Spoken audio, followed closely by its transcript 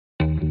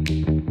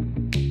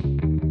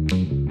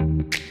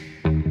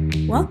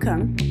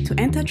Welcome to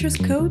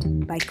Antitrust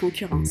Code by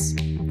Concurrence.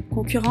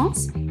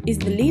 Concurrence is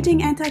the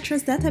leading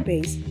antitrust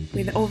database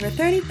with over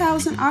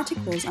 30,000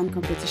 articles on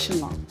competition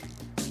law.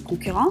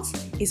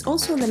 Concurrence is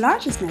also the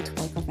largest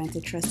network of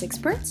antitrust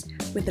experts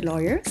with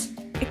lawyers,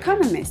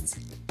 economists,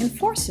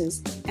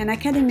 enforcers, and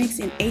academics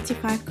in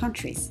 85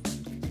 countries.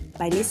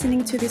 By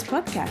listening to this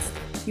podcast,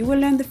 you will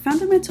learn the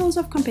fundamentals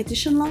of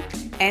competition law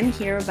and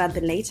hear about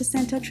the latest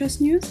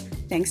antitrust news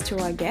thanks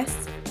to our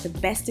guests, the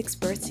best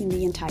experts in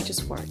the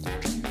antitrust world.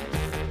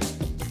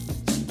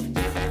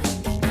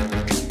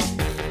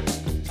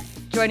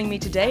 Joining me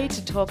today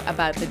to talk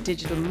about the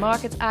Digital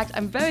Markets Act,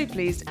 I'm very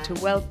pleased to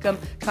welcome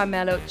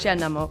Carmelo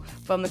Giannamo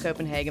from the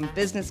Copenhagen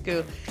Business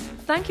School.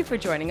 Thank you for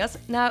joining us.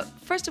 Now,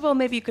 first of all,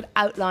 maybe you could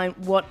outline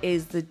what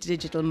is the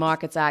Digital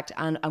Markets Act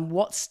and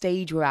what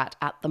stage we're at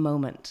the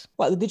moment.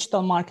 Well, the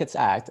Digital Markets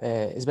Act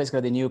is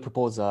basically the new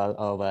proposal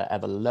of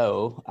a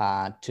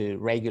law to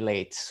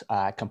regulate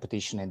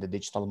competition in the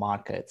digital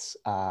markets.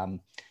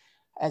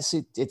 As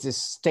it is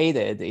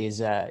stated, is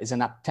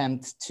an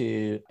attempt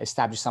to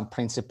establish some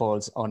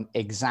principles on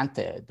ex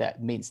ante.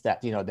 That means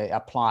that they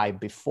apply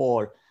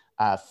before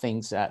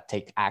things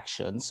take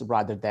actions,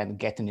 rather than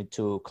getting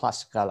into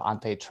classical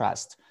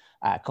antitrust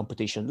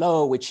competition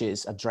law, which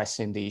is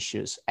addressing the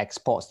issues ex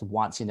post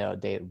once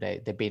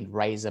they've been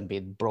raised and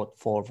been brought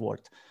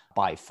forward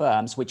by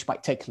firms, which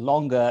might take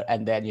longer,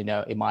 and then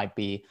it might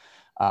be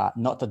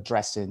not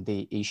addressing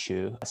the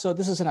issue. So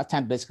this is an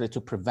attempt basically to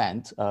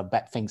prevent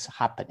bad things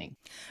happening.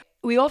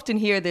 We often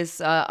hear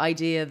this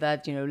idea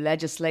that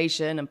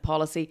legislation and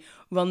policy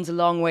runs a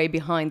long way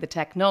behind the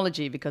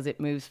technology because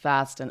it moves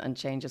fast and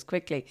changes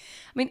quickly.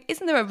 I mean,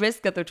 isn't there a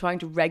risk that they're trying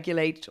to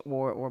regulate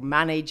or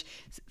manage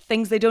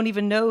things they don't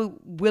even know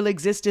will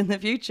exist in the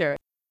future?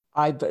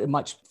 I very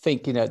much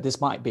think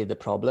this might be the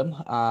problem.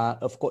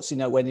 Of course,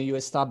 when you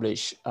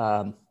establish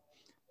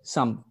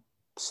some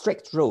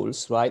strict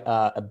rules, right,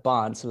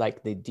 bans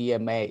like the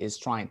DMA is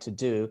trying to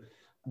do,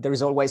 there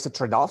is always a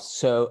trade-off.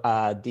 So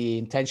the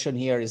intention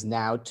here is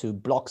now to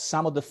block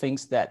some of the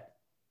things that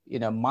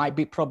might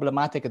be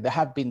problematic and that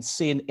have been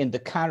seen in the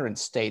current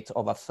state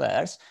of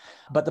affairs.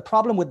 But the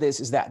problem with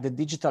this is that the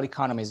digital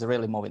economy is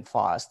really moving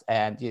fast,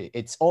 and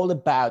it's all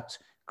about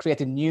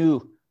creating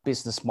new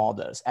business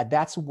models, and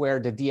that's where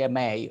the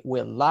DMA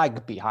will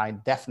lag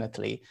behind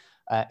definitely.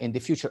 In the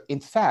future. In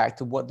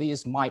fact, what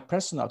is my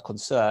personal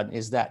concern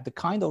is that the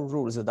kind of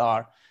rules that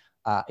are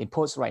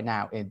imposed right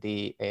now in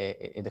the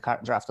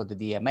current draft of the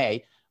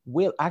DMA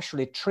will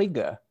actually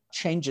trigger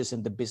changes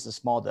in the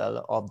business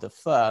model of the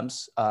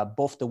firms,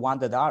 both the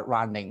ones that are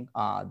running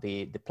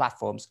the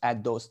platforms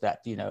and those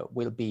that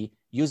will be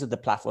using the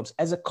platforms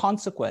as a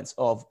consequence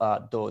of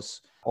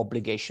those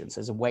obligations,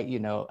 as a way,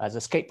 as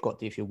a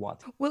scapegoat, if you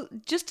want. Well,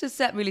 just to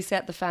set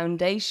the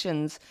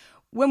foundations.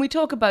 When we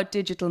talk about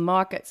digital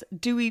markets,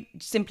 do we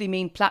simply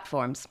mean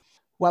platforms?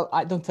 Well,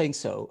 I don't think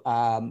so.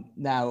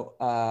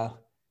 Now,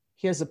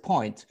 here's the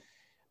point.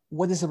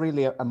 What is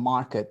really a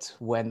market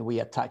when we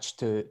attach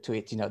to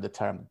it, the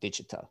term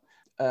digital?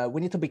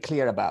 We need to be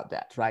clear about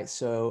that, right?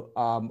 So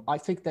I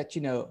think that,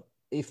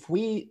 if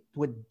we,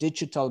 with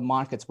digital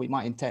markets, we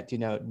might intend,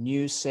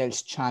 new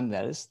sales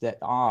channels that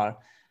are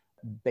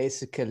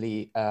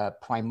basically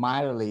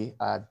primarily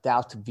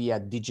dealt via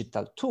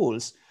digital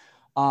tools,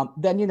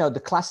 then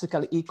the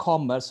classical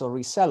e-commerce or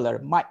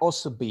reseller might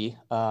also be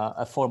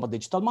a form of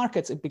digital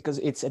markets, because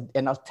it's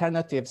an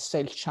alternative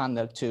sales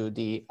channel to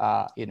the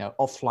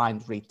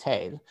offline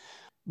retail.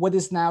 What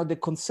is now the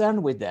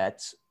concern with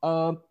that?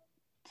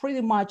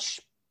 Pretty much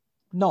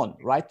none,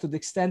 right? To the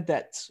extent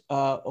that,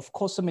 of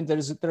course, I mean there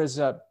is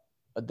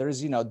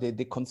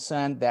the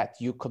concern that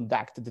you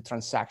conduct the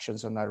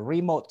transactions on a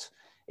remote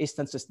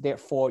instances.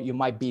 Therefore, you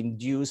might be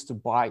induced to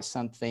buy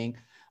something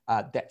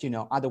that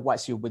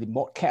otherwise you would be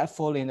more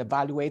careful in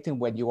evaluating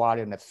when you are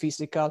in a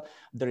physical.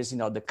 There is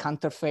the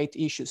counterfeit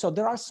issue. So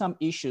there are some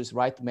issues,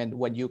 right? I mean,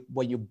 when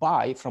you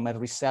buy from a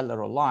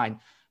reseller online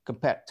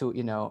compared to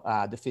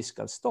the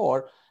physical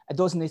store,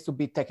 those needs to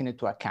be taken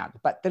into account.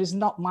 But there is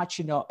not much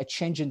a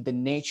change in the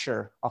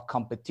nature of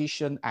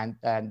competition, and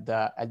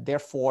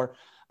therefore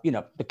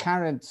the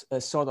current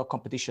sort of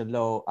competition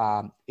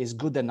law is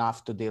good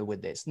enough to deal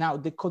with this. Now,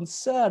 the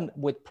concern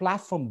with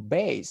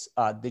platform-based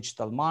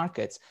digital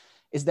markets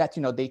is that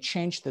they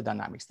change the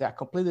dynamics. They are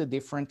completely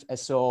different. And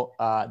so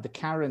the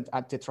current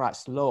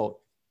antitrust law,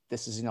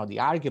 this is the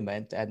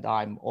argument, and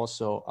I'm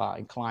also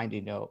inclined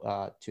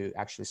to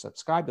actually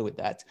subscribe with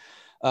that,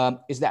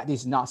 is that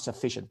is not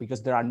sufficient,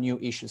 because there are new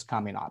issues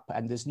coming up,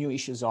 and these new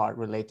issues are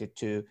related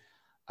to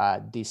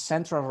the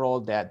central role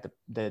that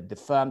the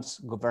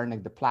firms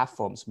governing the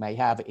platforms may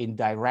have in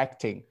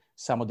directing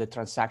some of the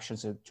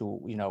transactions to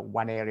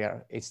one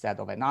area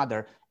instead of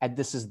another, and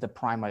this is the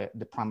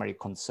primary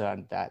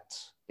concern that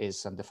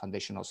is on the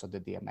foundation also of the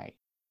DMA.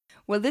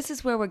 Well, this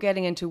is where we're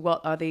getting into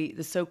what are the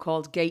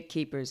so-called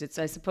gatekeepers. It's,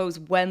 I suppose,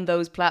 when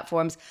those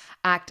platforms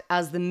act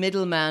as the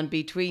middleman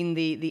between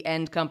the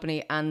end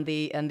company and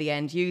the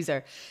end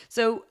user.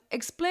 So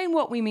explain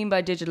what we mean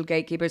by digital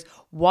gatekeepers.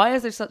 Why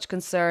is there such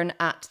concern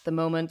at the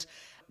moment?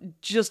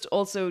 just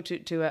also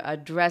to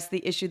address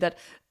the issue that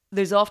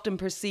there's often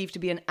perceived to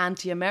be an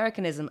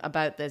anti-Americanism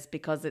about this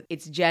because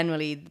it's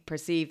generally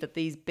perceived that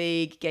these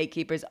big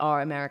gatekeepers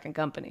are American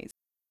companies.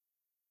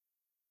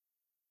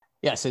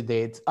 Yes,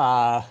 indeed.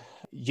 I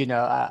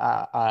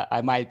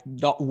might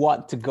not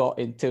want to go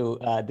into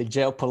the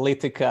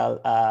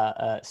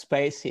geopolitical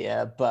space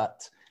here,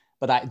 but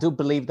I do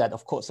believe that,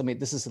 of course, I mean,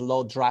 this is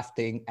law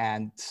drafting,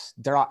 and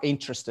there are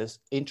interest,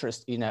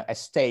 at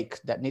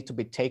stake that need to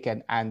be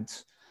taken, and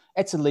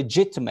it's a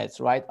legitimate,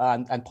 right?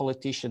 And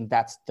politicians,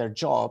 that's their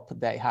job.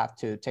 They have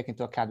to take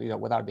into account,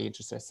 what are the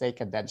interests at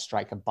stake, and then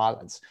strike a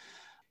balance.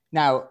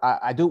 Now,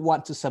 I do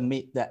want to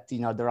submit that,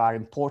 there are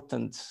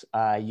important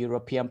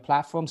European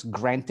platforms.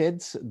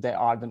 Granted, they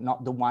are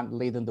not the one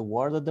leading the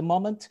world at the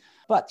moment,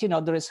 but,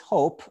 there is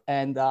hope.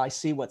 And I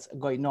see what's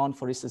going on,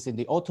 for instance, in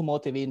the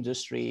automotive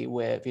industry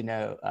with,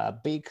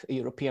 big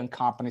European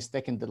companies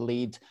taking the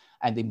lead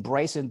and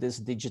embracing this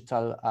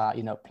digital,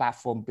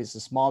 platform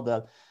business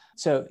model.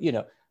 So,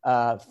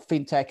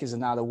 fintech is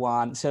another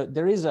one. So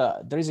there is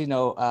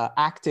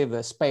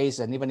active space,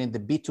 and even in the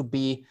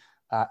B2B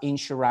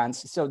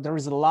insurance. So there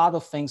is a lot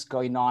of things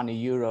going on in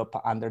Europe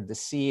under the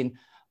scene.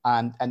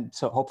 And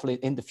so hopefully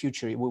in the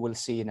future, we will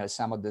see,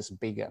 some of these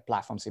bigger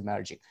platforms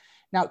emerging.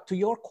 Now, to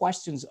your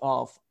questions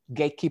of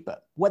gatekeeper,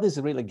 what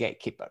is really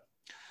gatekeeper?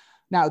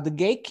 Now, the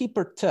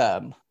gatekeeper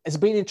term has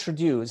been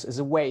introduced as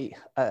a way,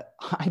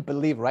 I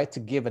believe, right, to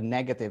give a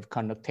negative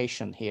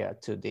connotation here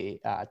to the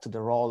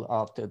role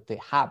of the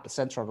hub,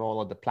 central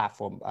role of the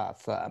platform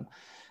firm.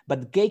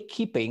 But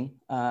gatekeeping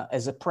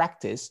as a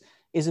practice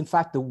is in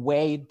fact the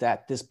way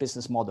that this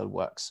business model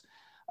works.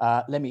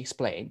 Let me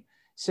explain.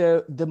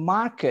 So the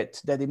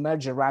market that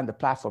emerges around the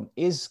platform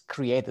is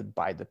created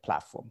by the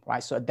platform,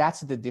 right? So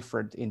that's the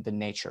difference in the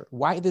nature.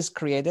 Why it is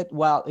created?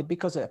 Well,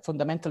 because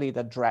fundamentally it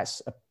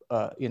addresses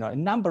a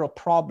number of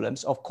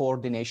problems of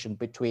coordination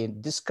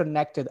between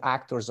disconnected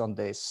actors on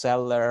the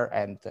seller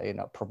and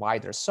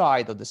provider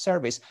side of the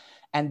service,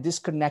 and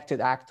disconnected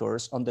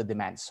actors on the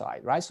demand side,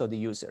 right? So the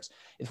users.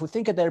 If we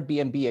think of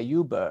Airbnb or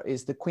Uber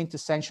is the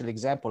quintessential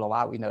example of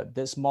how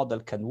this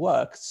model can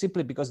work,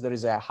 simply because there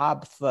is a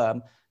hub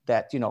firm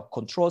that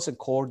controls and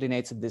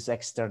coordinates these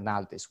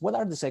externalities. What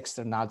are these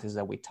externalities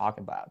that we talk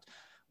about?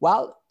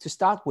 Well, to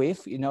start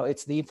with,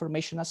 it's the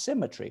information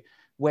asymmetry.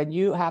 When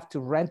you have to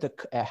rent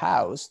a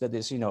house that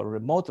is,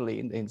 remotely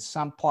in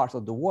some part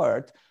of the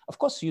world, of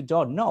course you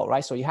don't know,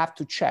 right? So you have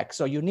to check.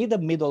 So you need a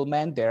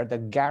middleman there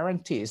that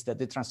guarantees that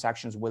the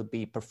transactions will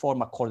be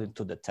performed according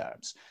to the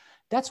terms.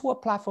 That's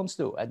what platforms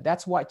do. And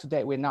that's why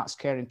today we're not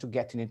scared into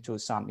getting into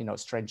some,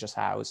 stranger's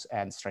house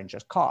and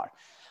stranger's car.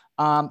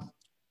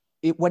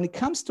 When it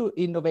comes to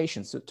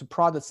innovations, to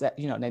products that,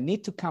 they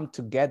need to come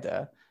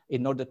together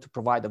in order to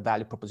provide a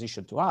value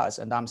proposition to us.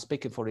 And I'm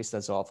speaking, for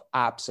instance, of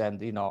apps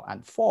and,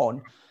 and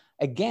phone.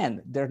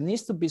 Again, there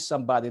needs to be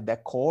somebody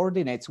that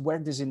coordinates where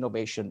this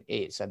innovation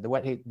is and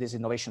where this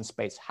innovation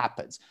space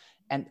happens.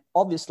 And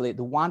obviously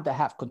the one that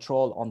have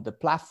control on the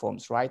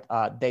platforms, right?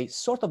 They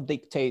sort of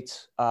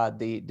dictate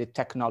the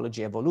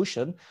technology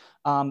evolution.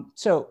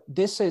 So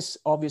this is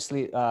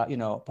obviously,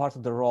 part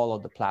of the role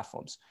of the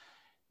platforms.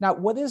 Now,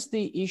 what is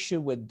the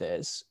issue with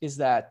this is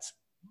that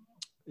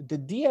the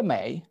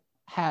DMA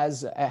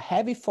has a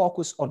heavy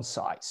focus on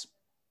size,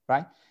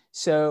 right?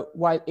 So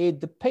while it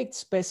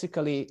depicts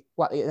basically,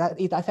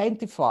 it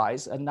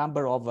identifies a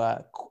number of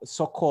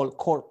so-called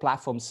core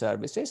platform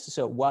services.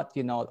 So what,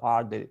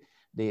 are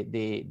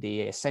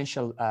the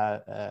essential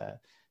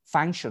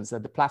functions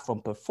that the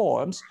platform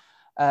performs,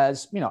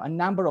 as, a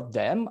number of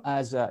them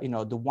as,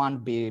 the one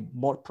be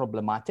more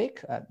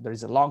problematic. There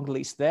is a long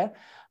list there.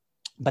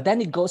 But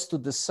then it goes to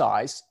the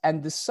size,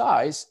 and the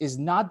size is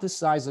not the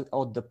size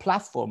of the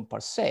platform per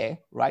se,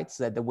 right?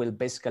 So that will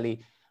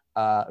basically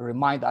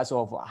remind us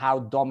of how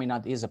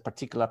dominant is a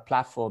particular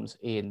platform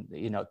in,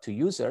 to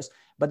users,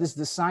 but it's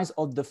the size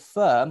of the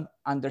firm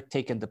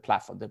undertaking the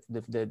platform,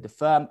 the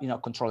firm,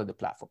 controlling the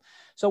platform.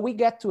 So we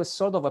get to a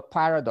sort of a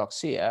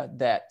paradox here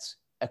that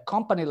a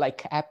company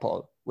like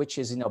Apple, which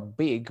is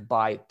big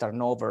by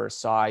turnover,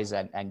 size,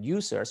 and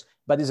users,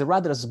 but is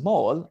rather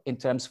small in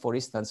terms, for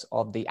instance,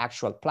 of the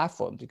actual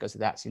platform, because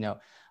that's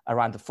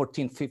around the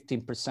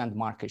 14-15%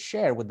 market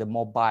share with the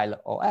mobile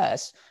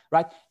OS,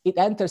 right? It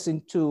enters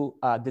into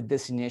the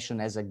designation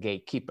as a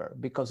gatekeeper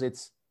because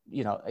it's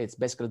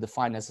basically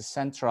defined as a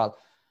central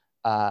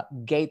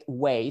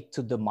gateway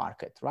to the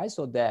market, right?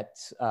 So that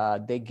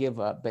they give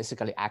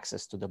basically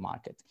access to the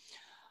market.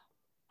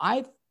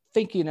 I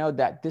think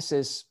that this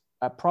is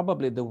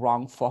probably the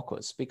wrong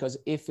focus, because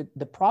if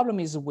the problem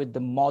is with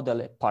the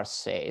model per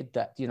se,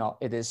 that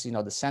it is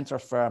the central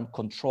firm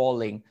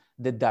controlling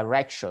the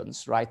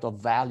directions, right,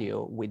 of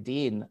value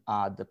within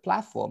the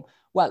platform.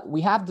 Well, we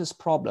have this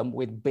problem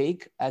with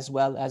big as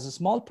well as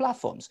small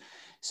platforms.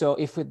 So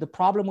if the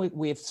problem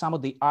with some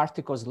of the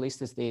articles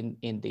listed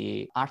in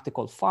the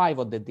Article 5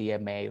 of the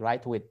DMA,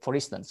 right, with, for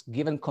instance,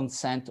 given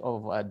consent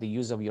of the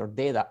use of your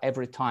data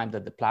every time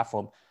that the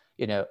platform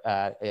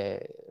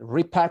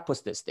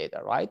repurpose this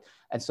data, right?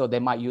 And so they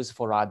might use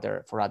for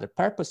other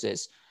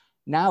purposes.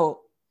 Now,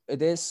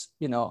 it is,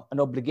 an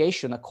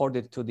obligation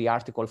according to the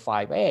Article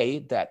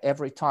 5A that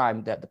every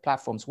time that the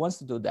platforms wants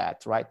to do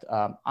that, right,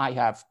 I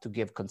have to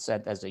give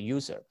consent as a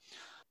user.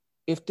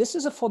 If this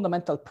is a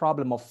fundamental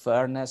problem of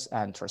fairness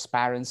and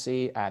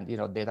transparency and,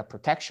 data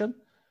protection,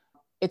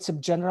 it's a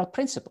general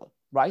principle,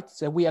 right?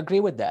 So we agree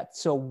with that.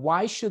 So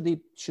why should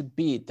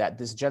be that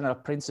this general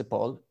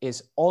principle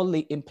is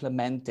only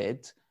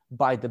implemented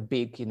by the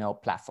big,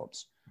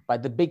 platforms, by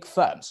the big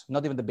firms,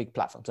 not even the big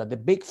platforms, but the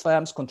big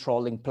firms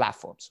controlling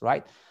platforms,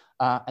 right?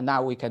 And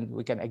now we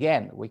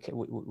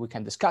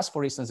can discuss,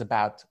 for instance,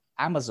 about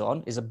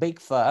Amazon is a big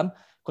firm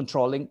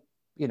controlling,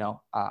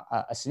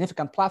 a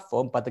significant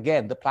platform, but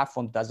again, the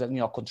platform doesn't,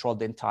 control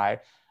the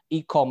entire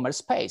e-commerce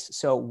space.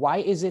 So why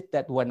is it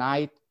that when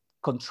I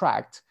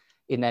contract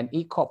in an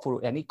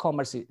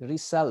e-commerce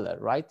reseller,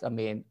 right? I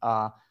mean,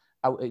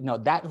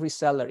 that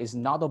reseller is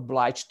not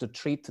obliged to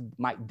treat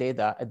my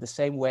data at the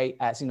same way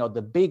as,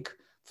 the big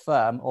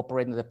firm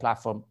operating the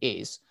platform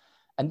is.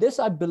 And this,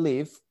 I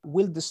believe,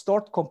 will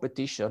distort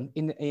competition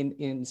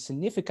in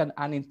significant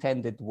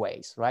unintended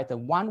ways, right?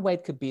 And one way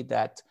it could be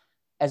that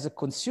as a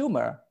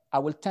consumer, I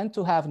will tend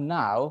to have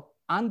now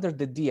under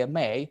the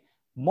DMA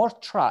more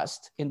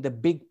trust in the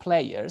big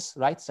players,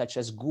 right? Such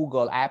as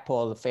Google,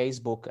 Apple,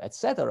 Facebook,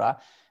 etc.,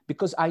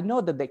 because I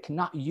know that they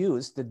cannot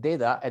use the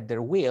data at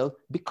their will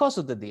because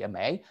of the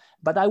DMA,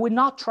 but I will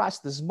not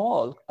trust the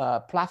small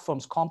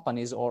platforms,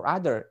 companies, or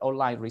other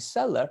online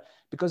reseller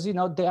because,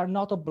 they are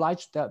not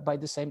obliged by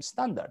the same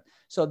standard.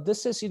 So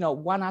this is,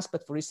 one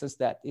aspect, for instance,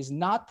 that is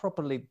not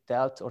properly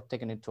dealt or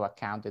taken into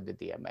account in the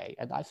DMA.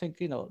 And I think,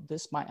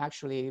 this might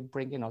actually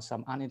bring,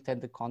 some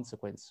unintended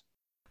consequence.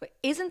 But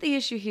isn't the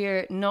issue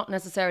here not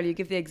necessarily, you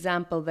give the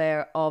example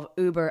there of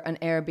Uber and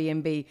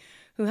Airbnb,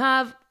 who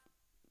have,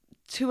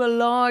 to a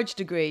large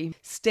degree,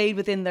 stayed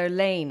within their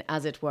lane,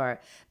 as it were.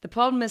 The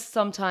problem is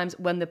sometimes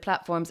when the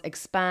platforms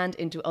expand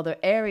into other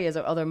areas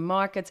or other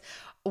markets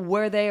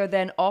where they are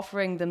then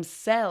offering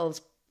themselves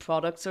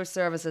products or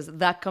services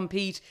that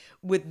compete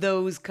with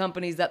those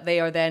companies that they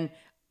are then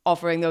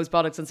offering those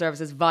products and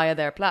services via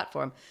their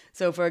platform.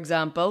 So, for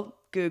example,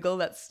 Google,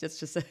 let's just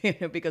say,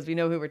 because we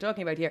know who we're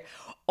talking about here,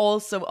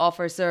 also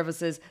offer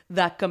services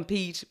that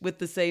compete with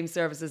the same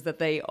services that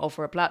they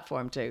offer a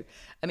platform to.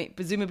 I mean,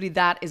 presumably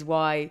that is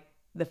why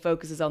the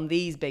focus is on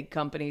these big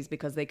companies,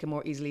 because they can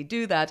more easily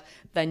do that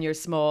than your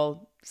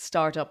small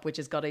startup, which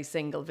has got a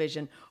single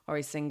vision or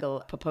a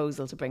single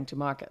proposal to bring to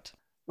market.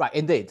 Right,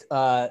 indeed.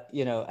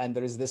 And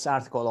there is this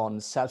article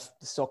on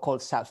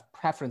so-called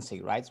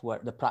self-preferencing, right, where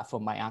the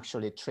platform might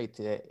actually treat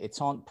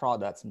its own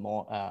products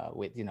more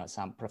with,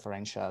 some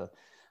preferential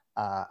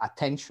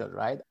attention,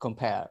 right?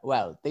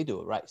 Well, they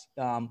do, right?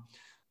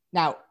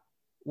 Now,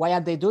 why are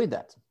they doing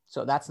that?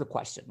 So that's the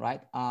question, right?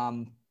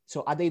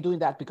 So are they doing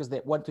that because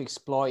they want to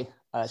exploit,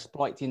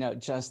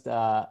 just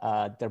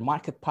their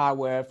market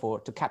power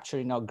to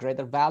capture,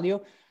 greater value?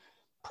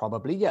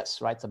 Probably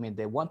yes, right? I mean,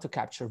 they want to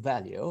capture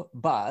value,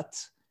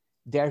 but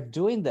they're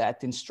doing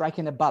that in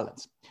striking a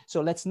balance. So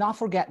let's not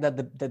forget that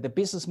the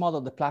business model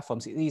of the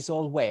platforms is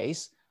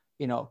always,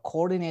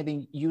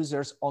 coordinating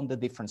users on the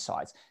different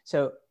sides.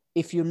 So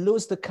if you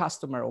lose the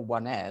customer on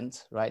one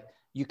end, right,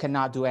 you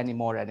cannot do any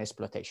more an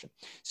exploitation.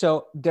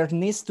 So there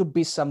needs to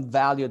be some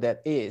value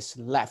that is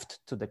left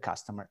to the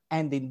customer.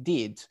 And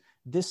indeed,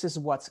 this is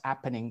what's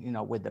happening,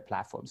 with the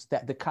platforms,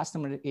 that the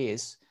customer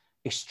is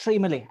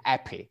extremely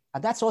happy.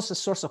 And that's also a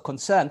source of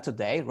concern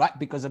today, right?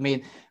 Because, I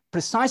mean,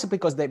 precisely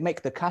because they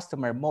make the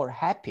customer more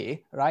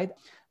happy, right?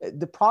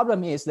 The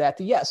problem is that,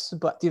 yes,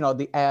 but,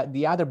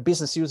 the other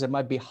business user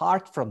might be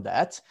hurt from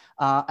that,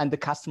 and the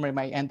customer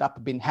might end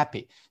up being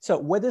happy. So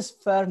what is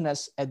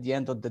fairness at the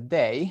end of the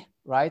day,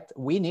 right?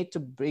 We need to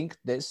bring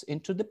this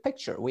into the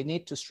picture. We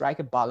need to strike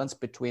a balance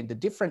between the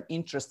different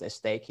interests at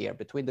stake here,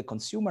 between the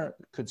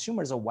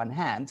consumers on one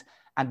hand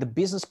and the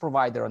business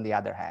provider on the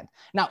other hand.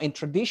 Now, in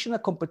traditional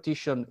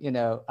competition,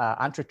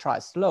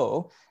 antitrust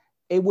law,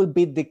 it will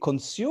be the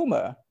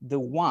consumer, the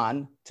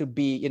one to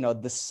be,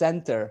 the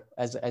center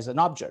as an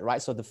object,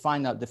 right? So the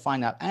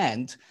final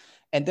end.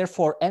 And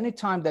therefore,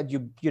 anytime that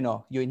you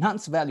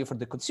enhance value for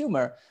the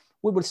consumer,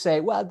 we will say,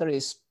 well, there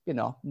is,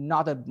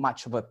 not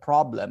much of a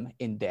problem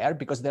in there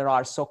because there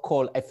are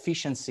so-called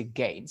efficiency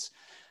gains.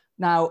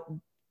 Now,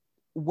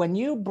 when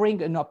you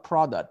bring in a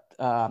product,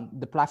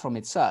 the platform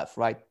itself,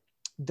 right,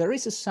 there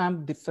is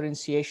some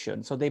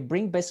differentiation. So they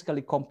bring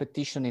basically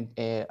competition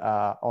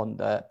on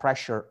the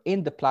pressure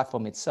in the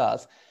platform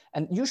itself.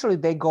 And usually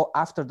they go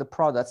after the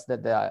products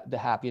that they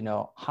have,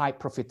 high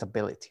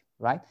profitability,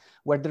 right?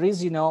 Where there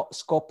is,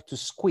 scope to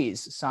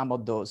squeeze some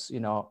of those,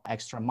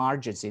 extra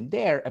margins in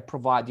there and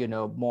provide,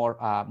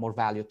 more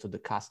value to the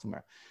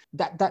customer.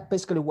 That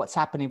basically what's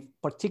happening,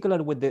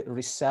 particularly with the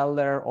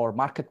reseller or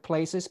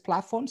marketplaces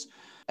platforms.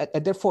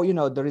 And therefore,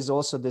 there is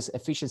also this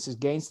efficiency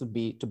gains to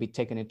be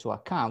taken into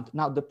account.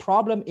 Now, the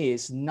problem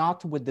is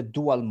not with the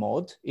dual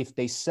mode if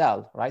they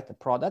sell, right, the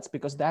products,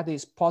 because that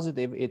is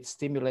positive. It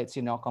stimulates,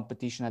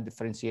 competition and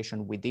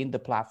differentiation within the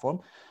platform.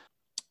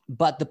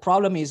 But the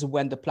problem is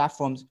when the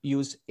platforms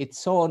use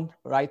its own,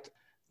 right,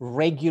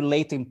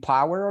 regulating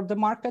power of the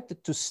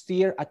market to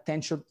steer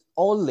attention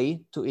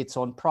only to its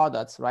own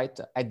products, right,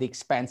 at the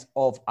expense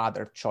of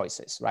other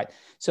choices, right?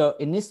 So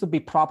it needs to be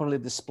properly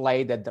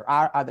displayed that there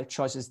are other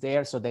choices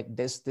there, so that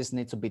this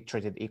needs to be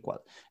treated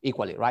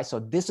equally, right? So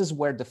this is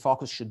where the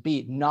focus should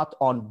be, not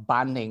on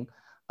banning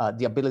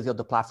the ability of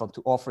the platform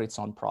to offer its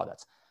own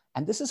products.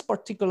 And this is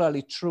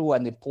particularly true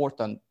and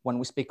important when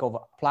we speak of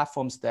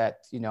platforms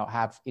that, you know,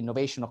 have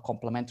innovation or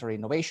complementary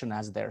innovation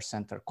as their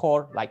center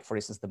core, like for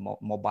instance, the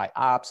mobile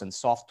apps and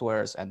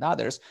softwares and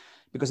others,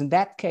 because in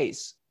that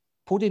case,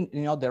 putting,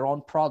 you know, their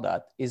own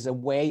product is a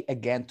way,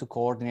 again, to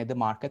coordinate the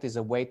market, is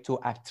a way to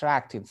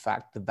attract, in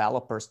fact,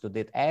 developers to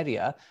that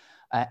area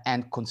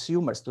and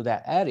consumers to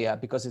that area,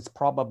 because it's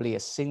probably a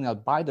signal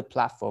by the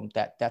platform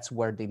that that's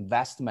where the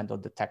investment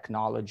of the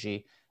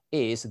technology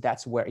is.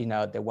 That's where, you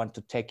know, they want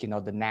to take, you know,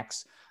 the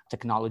next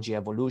technology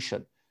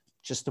evolution.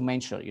 Just to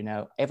mention, you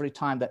know, every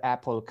time that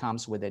Apple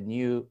comes with a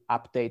new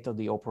update of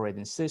the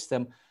operating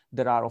system,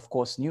 there are, of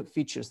course, new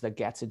features that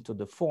gets into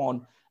the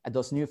phone. And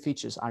those new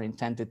features are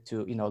intended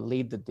to, you know,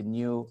 lead the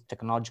new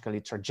technological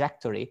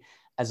trajectory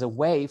as a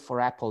way for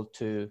Apple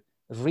to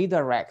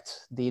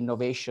redirect the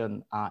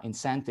innovation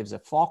incentives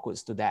and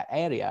focus to that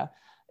area.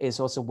 Is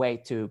also a way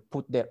to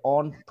put their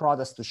own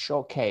products to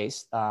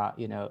showcase,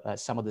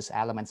 some of these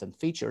elements and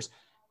features,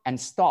 and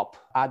stop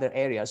other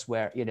areas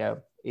where, you know,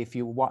 if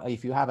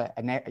you have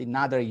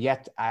another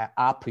yet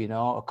app, you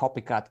know, a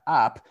copycat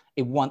app,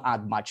 it won't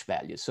add much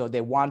value. So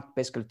they want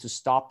basically to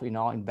stop, you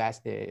know,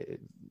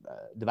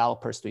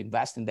 developers to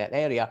invest in that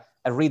area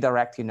and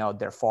redirect, you know,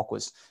 their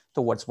focus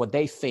towards what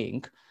they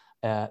think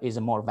is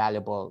a more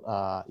valuable,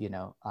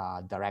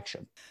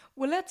 direction.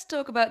 Well, let's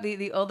talk about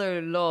the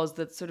other laws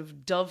that sort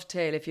of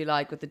dovetail, if you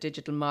like, with the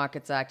Digital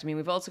Markets Act. I mean,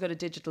 we've also got a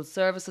Digital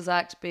Services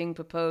Act being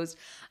proposed,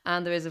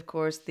 and there is, of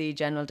course, the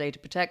General Data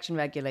Protection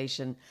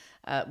Regulation,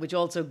 which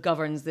also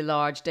governs the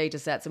large data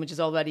sets and which has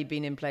already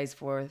been in place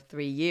for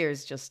 3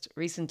 years just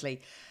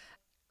recently.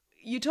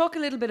 You talk a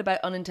little bit about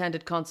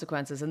unintended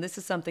consequences, and this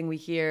is something we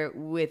hear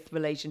with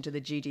relation to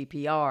the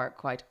GDPR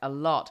quite a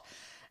lot.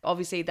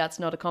 Obviously, that's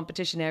not a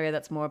competition area,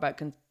 that's more about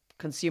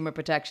consumer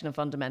protection and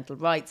fundamental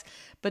rights.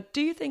 But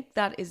do you think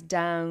that is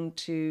down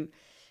to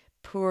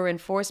poor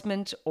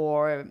enforcement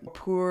or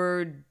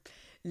poor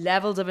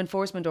levels of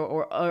enforcement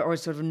or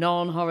sort of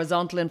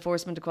non-horizontal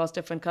enforcement across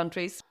different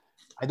countries?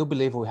 I do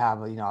believe we have,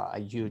 you know, a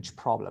huge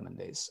problem in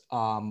this.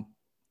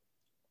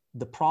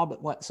 The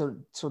problem,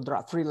 so there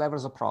are 3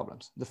 levels of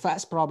problems. The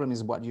first problem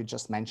is what you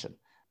just mentioned.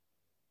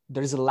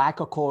 There is a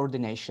lack of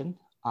coordination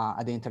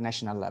at the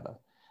international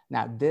level.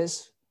 Now,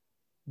 this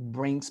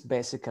brings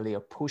basically or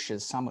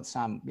pushes some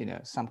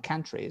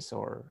countries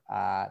or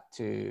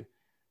to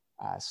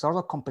sort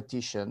of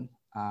competition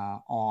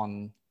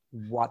on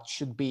what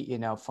should be, you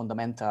know,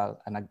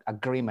 fundamental and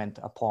agreement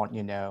upon,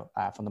 you know,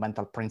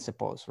 fundamental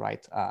principles,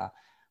 right,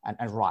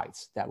 and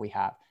rights that we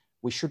have.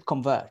 We should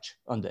converge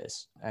on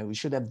this. We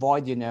should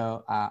avoid, you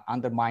know,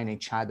 undermining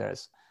each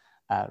other's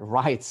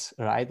rights,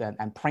 right,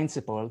 and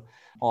principle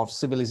of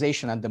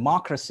civilization and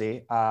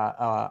democracy,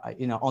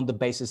 on the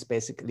basis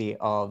basically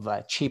of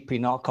cheap, you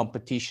know,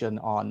 competition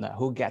on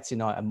who gets, you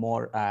know, a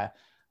more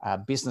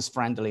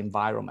business-friendly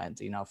environment,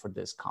 you know, for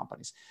these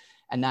companies.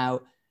 And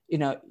now, you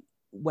know,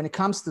 when it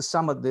comes to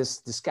some of this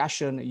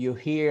discussion, you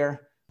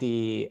hear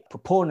the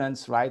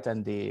proponents, right,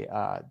 and the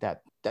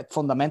that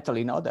fundamentally,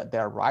 you know, that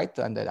they're right,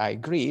 and that I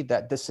agree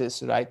that this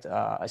is right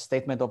a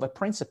statement of a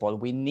principle.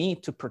 We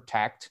need to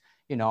protect,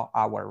 you know,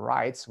 our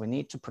rights. We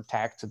need to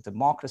protect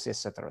democracy, et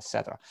cetera, et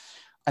cetera.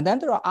 And then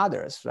there are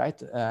others,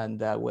 right,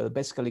 and will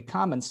basically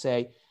come and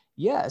say,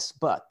 yes,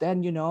 but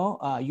then, you know,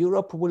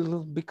 Europe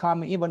will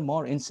become even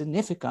more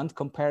insignificant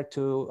compared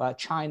to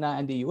China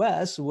and the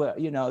US, where,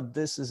 you know,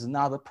 this is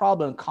another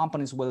problem.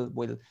 Companies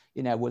will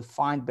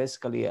find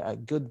basically a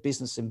good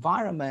business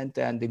environment,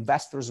 and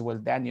investors will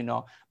then, you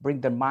know,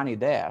 bring their money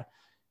there.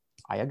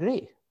 I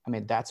agree. I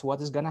mean, that's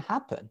what is going to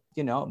happen.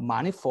 You know,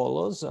 money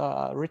follows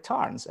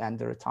returns, and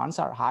the returns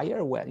are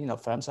higher when, you know,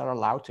 firms are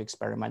allowed to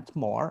experiment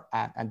more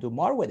and do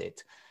more with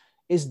it.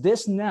 Is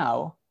this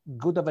now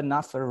good of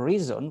enough a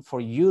reason for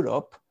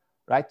Europe,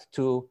 right,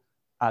 to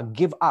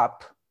give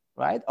up,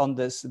 right, on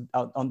this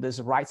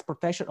rights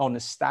protection, on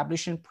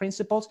establishing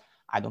principles?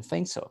 I don't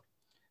think so.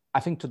 I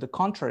think to the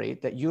contrary,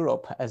 that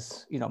Europe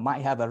has, you know,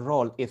 might have a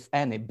role, if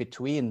any,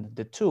 between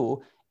the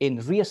two in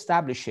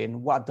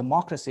reestablishing what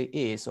democracy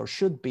is or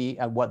should be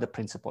and what the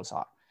principles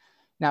are.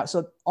 Now,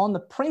 so on the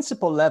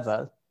principle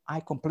level, I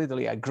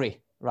completely agree,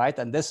 right?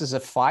 And this is a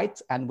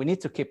fight, and we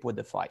need to keep with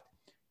the fight.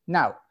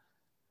 Now,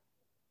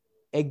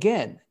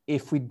 again,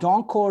 if we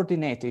don't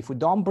coordinate, if we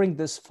don't bring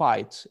this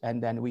fight,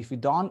 and then if we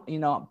don't, you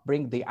know,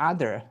 bring the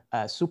other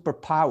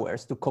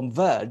superpowers to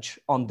converge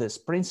on this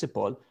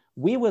principle,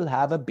 we will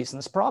have a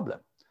business problem.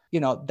 You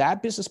know,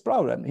 that business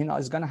problem, you know,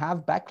 is going to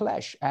have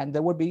backlash, and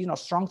there will be, you know,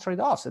 strong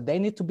trade-offs. They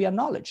need to be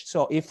acknowledged.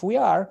 So if we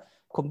are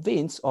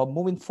convinced of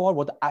moving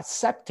forward,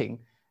 accepting,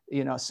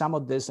 you know, some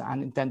of these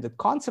unintended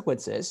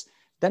consequences,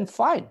 then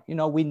fine. You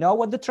know, we know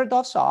what the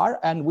trade-offs are,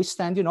 and we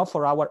stand, you know,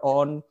 for our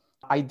own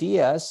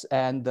ideas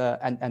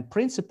and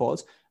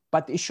principles,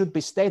 but it should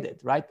be stated,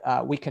 right?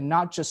 We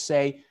cannot just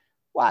say,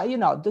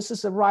 well, this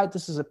is a right,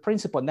 this is a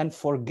principle, and then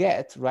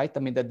forget, right? I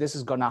mean, that this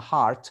is going to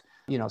hurt,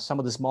 some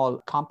of the small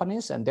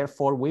companies, and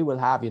therefore we will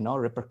have,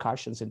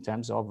 repercussions in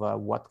terms of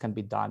what can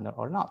be done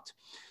or not.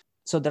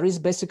 So there is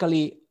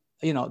basically,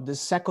 the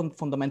second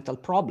fundamental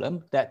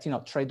problem that,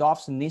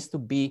 trade-offs needs to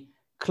be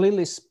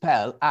clearly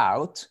spelled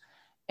out.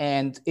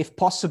 And if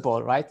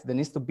possible, right, there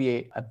needs to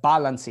be a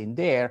balance in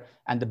there.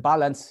 And the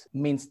balance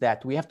means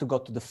that we have to go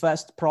to the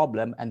first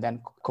problem and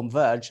then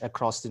converge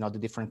across, the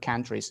different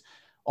countries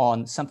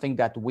on something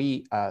that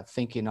we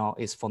think,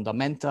 is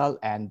fundamental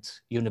and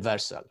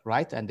universal,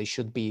 right? And they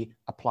should be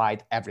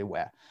applied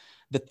everywhere.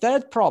 The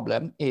third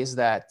problem is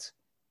that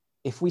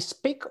if we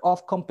speak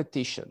of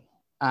competition,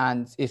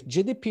 and if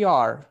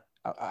GDPR,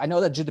 I know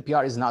that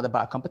GDPR is not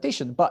about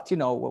competition, but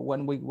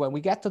when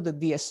we get to the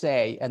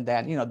DSA, and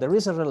then there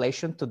is a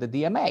relation to the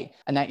DMA,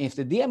 and then if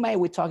the DMA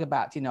we talk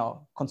about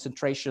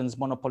concentrations,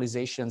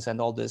 monopolizations,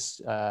 and all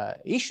these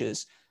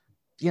issues,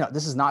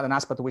 this is not an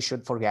aspect we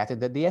should forget in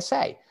the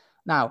DSA.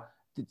 Now,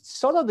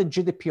 sort of the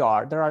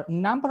GDPR, there are a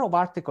number of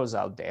articles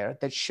out there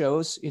that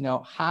shows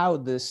how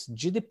this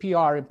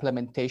GDPR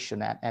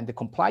implementation and the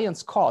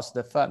compliance costs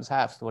that firms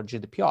have for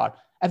GDPR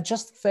have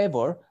just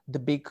favored the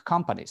big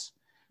companies.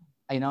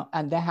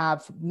 And they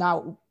have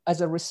now,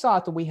 as a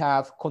result, we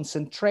have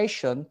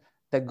concentration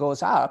that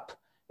goes up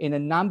in a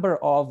number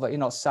of,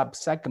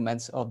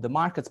 sub-segments of the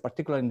markets,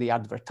 particularly in the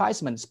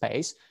advertisement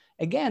space.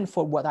 Again,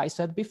 for what I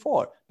said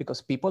before,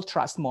 because people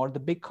trust more the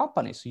big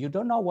companies. You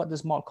don't know what the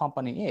small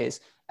company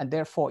is, and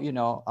therefore,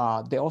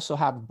 they also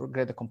have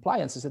greater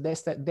compliance. So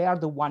they are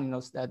the one,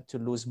 to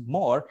lose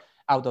more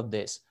out of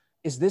this.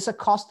 Is this a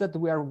cost that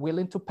we are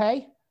willing to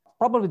pay?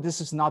 Probably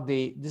this is not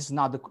the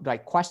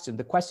right question.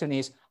 The question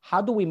is,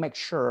 how do we make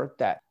sure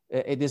that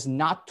it is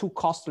not too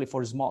costly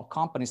for small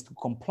companies to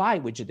comply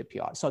with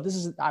GDPR? So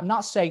I'm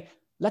not saying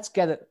let's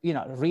get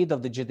rid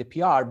of the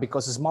GDPR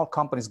because the small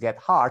companies get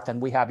hurt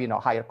and we have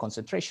higher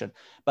concentration.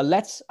 But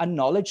let's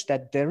acknowledge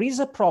that there is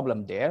a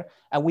problem there,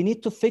 and we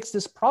need to fix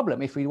this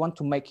problem if we want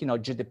to make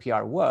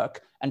GDPR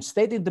work. And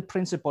stating the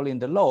principle in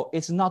the law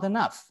is not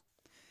enough.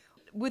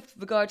 With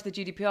regard to the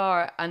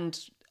GDPR, and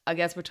I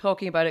guess we're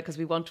talking about it because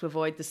we want to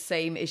avoid the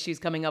same issues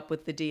coming up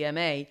with the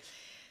DMA.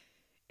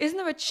 Isn't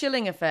there a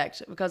chilling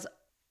effect? Because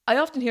I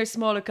often hear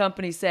smaller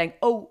companies saying,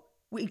 oh,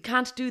 we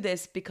can't do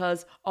this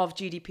because of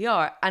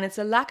GDPR. And it's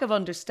a lack of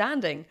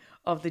understanding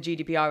of the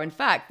GDPR. In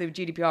fact, the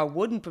GDPR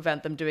wouldn't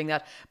prevent them doing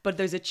that. But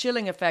there's a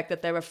chilling effect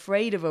that they're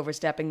afraid of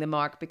overstepping the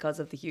mark because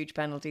of the huge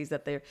penalties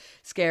that they're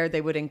scared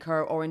they would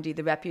incur, or indeed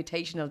the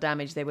reputational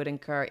damage they would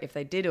incur if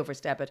they did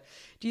overstep it.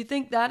 Do you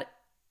think that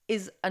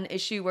is an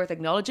issue worth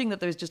acknowledging, that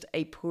there's just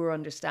a poor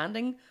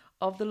understanding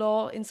of the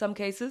law in some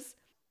cases?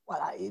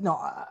 Well,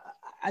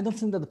 I don't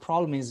think that the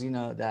problem is,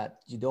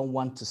 that you don't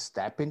want to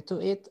step into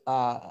it.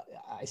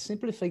 I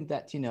simply think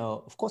that,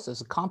 of course,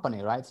 as a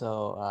company, right?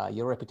 So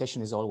your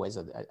reputation is always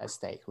at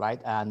stake, right?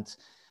 And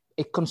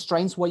it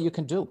constrains what you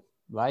can do,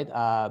 right?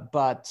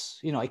 But,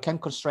 it can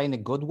constrain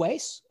in good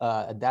ways.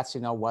 That's,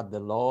 what the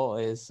law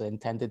is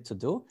intended to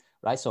do.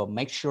 Right. So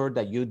make sure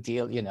that you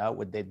deal,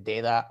 with the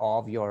data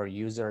of your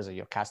users or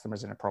your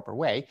customers in a proper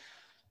way,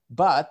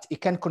 but it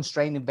can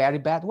constrain in very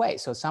bad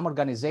ways. So some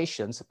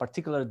organizations,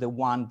 particularly the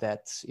one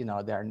that,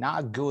 they're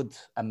not good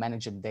at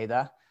managing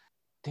data,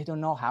 they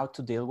don't know how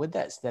to deal with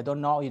this. They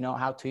don't know,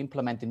 how to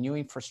implement the new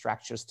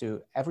infrastructures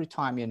to every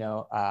time,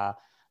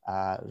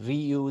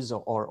 reuse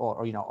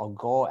or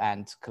go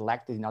and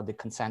collect, the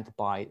consent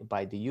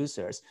by the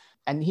users.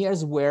 And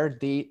here's where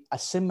the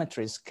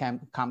asymmetries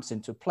comes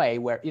into play,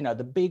 where,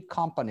 the big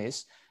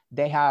companies,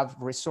 they have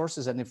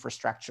resources and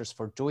infrastructures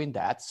for doing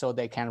that. So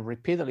they can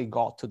repeatedly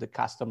go to the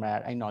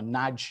customer,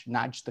 nudge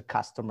the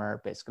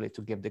customer basically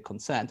to give the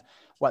consent.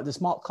 While the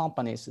small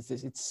companies,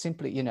 it's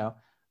simply,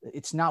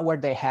 it's not where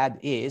their head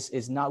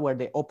is not where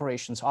the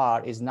operations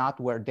are, is not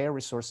where their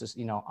resources,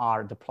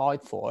 are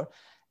deployed for.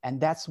 And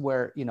that's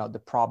where,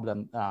 the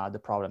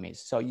problem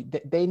is. So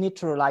they need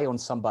to rely on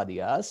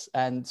somebody else,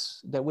 and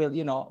they will,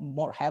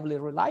 more heavily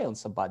rely on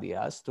somebody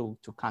else to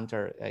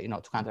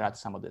counteract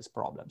some of these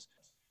problems.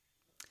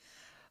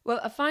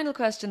 Well, a final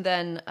question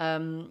then,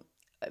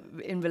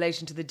 in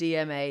relation to the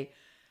DMA.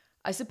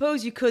 I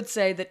suppose you could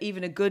say that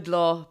even a good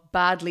law,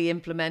 badly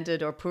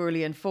implemented or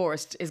poorly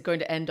enforced, is going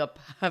to end up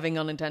having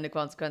unintended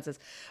consequences.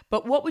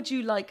 But what would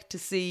you like to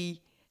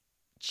see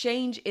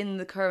change in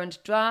the current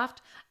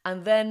draft?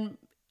 And then,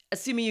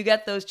 assuming you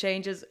get those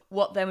changes,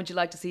 what then would you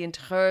like to see in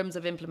terms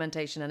of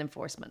implementation and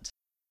enforcement?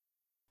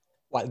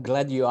 Well,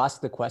 glad you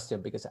asked the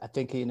question, because I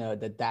think,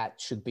 that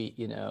should be,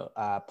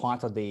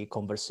 part of the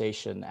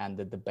conversation and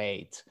the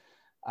debate.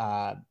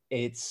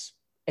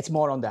 It's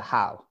more on the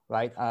how,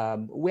 right?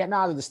 We are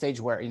now at the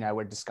stage where,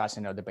 we're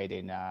discussing or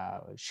debating,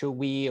 should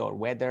we or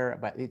whether,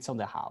 but it's on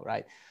the how,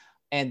 right?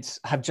 And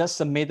I've just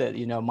submitted,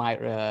 my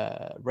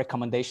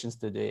recommendations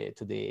to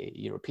the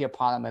European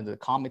Parliament, the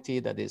committee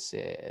that is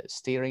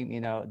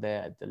steering,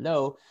 the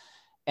law.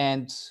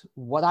 And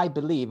what I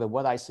believe and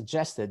what I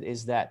suggested is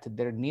that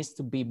there needs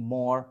to be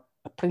more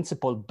a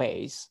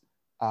principle-based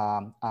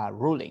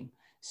ruling.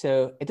 So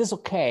it is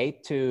okay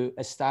to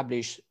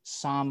establish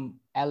some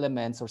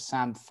elements or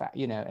some,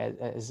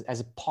 as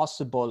a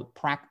possible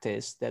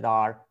practice that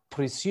are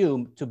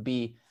presumed to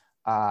be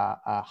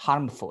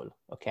harmful,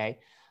 okay?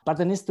 But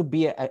there needs to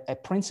be a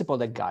principle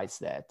that guides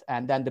that.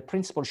 And then the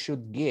principle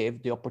should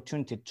give the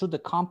opportunity to the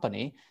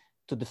company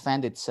to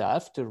defend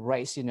itself, to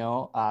raise,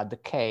 the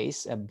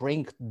case and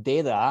bring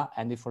data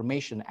and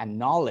information and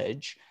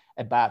knowledge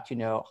about,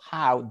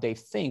 how they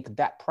think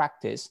that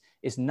practice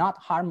is not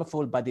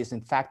harmful, but is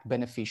in fact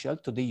beneficial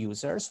to the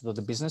users, to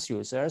the business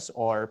users,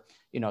 or,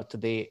 to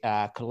the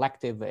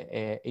collective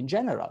in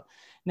general.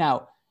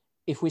 Now,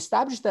 if we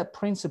establish that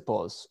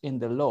principles in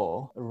the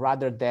law,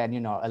 rather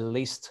than, a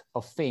list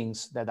of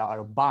things that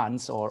are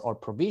bans or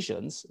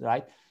provisions,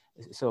 right?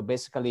 So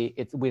basically,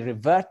 we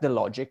revert the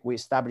logic, we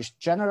establish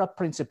general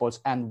principles,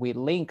 and we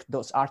link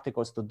those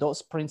articles to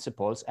those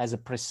principles as a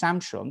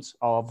presumptions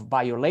of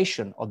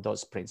violation of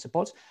those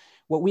principles.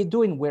 What we're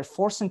doing, we're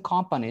forcing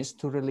companies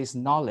to release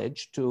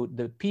knowledge to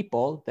the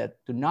people that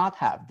do not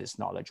have this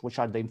knowledge, which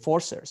are the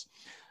enforcers.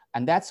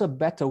 And that's a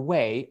better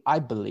way, I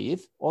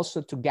believe,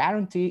 also to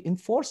guarantee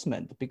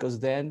enforcement, because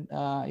then,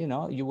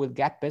 you will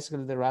get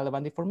basically the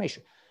relevant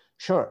information.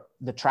 Sure,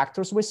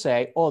 detractors will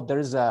say, oh,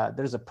 there's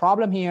a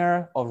problem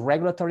here of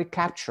regulatory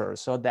capture,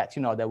 so that,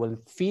 they will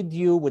feed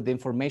you with the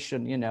information,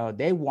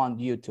 they want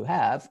you to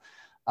have.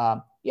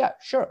 Yeah,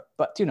 sure.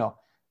 But,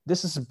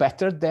 this is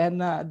better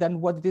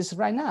than what it is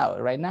right now.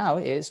 Right now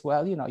is,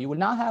 well, you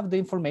will not have the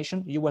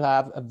information. You will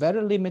have a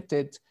very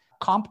limited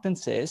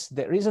competencies.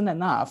 There isn't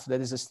enough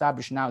that is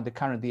established now in the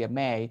current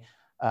DMA,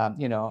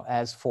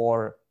 as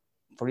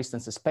for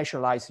instance, a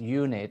specialized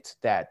unit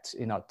that,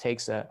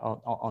 takes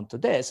onto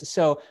this.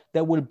 So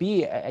there will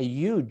be a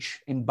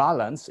huge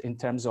imbalance in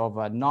terms of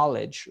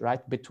knowledge,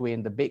 right,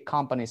 between the big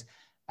companies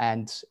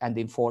and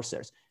the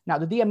enforcers. Now,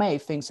 the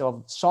DMA thinks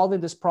of solving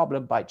this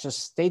problem by just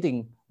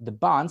stating the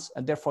bans,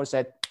 and therefore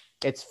said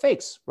it's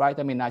fixed, right?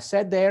 I mean, I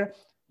said there,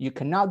 you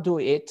cannot do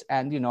it,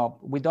 and,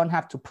 we don't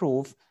have to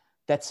prove,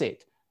 that's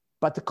it.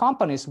 But the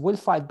companies will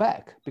fight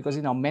back because,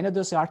 many of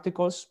those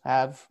articles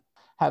have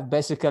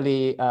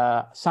basically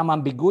some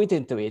ambiguity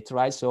into it,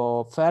 right?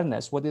 So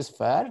fairness, what is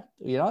fair?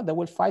 They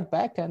will fight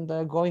back and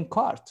go in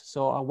court.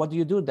 So what do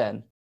you do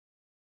then?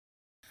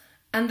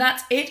 And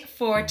that's it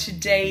for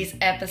today's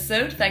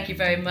episode. Thank you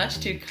very much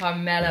to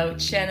Carmelo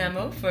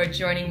Chenamo for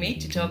joining me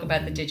to talk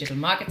about the Digital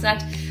Markets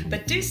Act.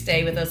 But do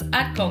stay with us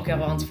at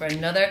Concurrence for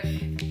another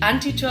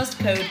Antitrust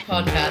Code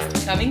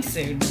podcast coming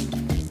soon.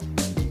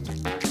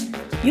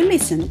 You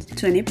listened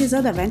to an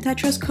episode of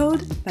Antitrust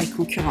Code by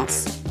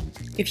Concurrence.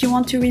 If you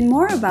want to read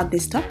more about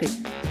this topic,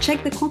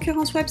 check the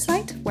Concurrence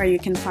website where you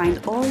can find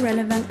all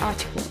relevant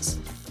articles.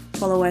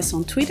 Follow us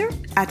on Twitter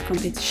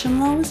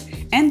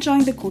 @CompetitionLaws and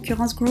join the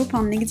Concurrence group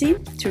on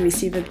LinkedIn to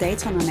receive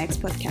updates on our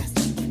next podcast.